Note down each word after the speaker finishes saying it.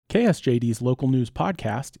KSJD's local news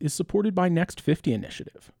podcast is supported by Next 50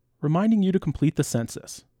 Initiative, reminding you to complete the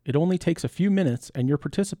census. It only takes a few minutes, and your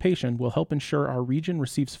participation will help ensure our region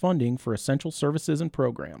receives funding for essential services and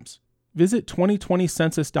programs. Visit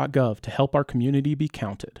 2020census.gov to help our community be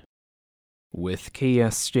counted. With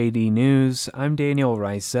KSJD News, I'm Daniel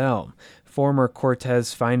Reisel. Former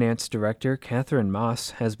Cortez Finance Director Catherine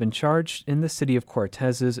Moss has been charged in the City of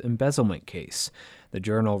Cortez's embezzlement case. The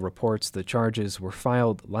Journal reports the charges were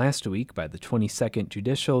filed last week by the 22nd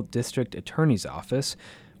Judicial District Attorney's Office,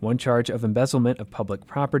 one charge of embezzlement of public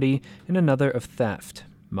property and another of theft.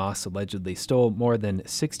 Moss allegedly stole more than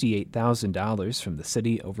 $68,000 from the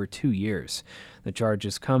city over 2 years. The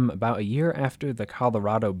charges come about a year after the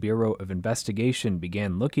Colorado Bureau of Investigation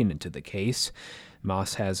began looking into the case.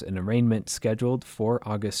 Moss has an arraignment scheduled for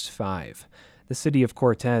August 5. The city of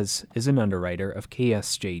Cortez is an underwriter of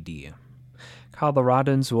KSJD.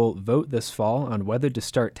 Coloradans will vote this fall on whether to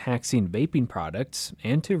start taxing vaping products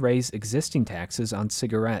and to raise existing taxes on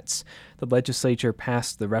cigarettes. The legislature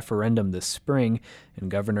passed the referendum this spring, and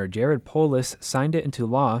Governor Jared Polis signed it into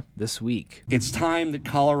law this week. It's time that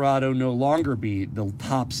Colorado no longer be the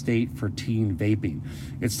top state for teen vaping.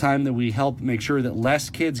 It's time that we help make sure that less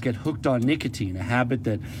kids get hooked on nicotine, a habit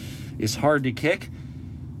that is hard to kick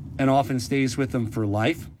and often stays with them for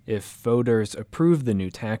life. If voters approve the new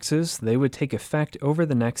taxes, they would take effect over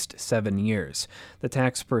the next 7 years. The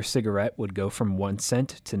tax per cigarette would go from 1 cent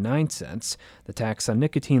to 9 cents. The tax on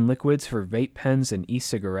nicotine liquids for vape pens and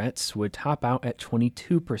e-cigarettes would top out at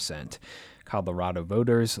 22%. Colorado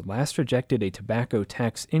voters last rejected a tobacco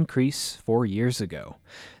tax increase 4 years ago.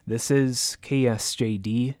 This is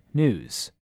KSJD News.